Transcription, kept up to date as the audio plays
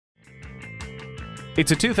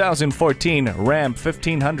It's a 2014 Ram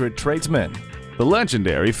 1500 Tradesman. The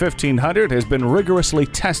legendary 1500 has been rigorously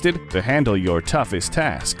tested to handle your toughest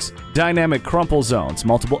tasks. Dynamic crumple zones,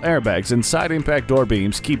 multiple airbags, and side impact door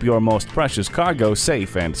beams keep your most precious cargo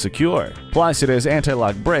safe and secure. Plus, it has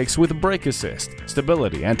anti-lock brakes with brake assist,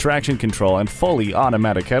 stability and traction control, and fully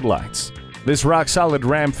automatic headlights. This rock-solid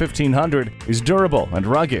Ram 1500 is durable and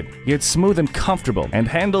rugged, yet smooth and comfortable, and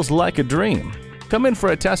handles like a dream. Come in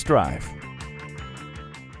for a test drive.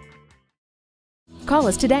 Call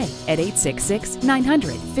us today at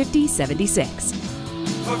 866-900-5076.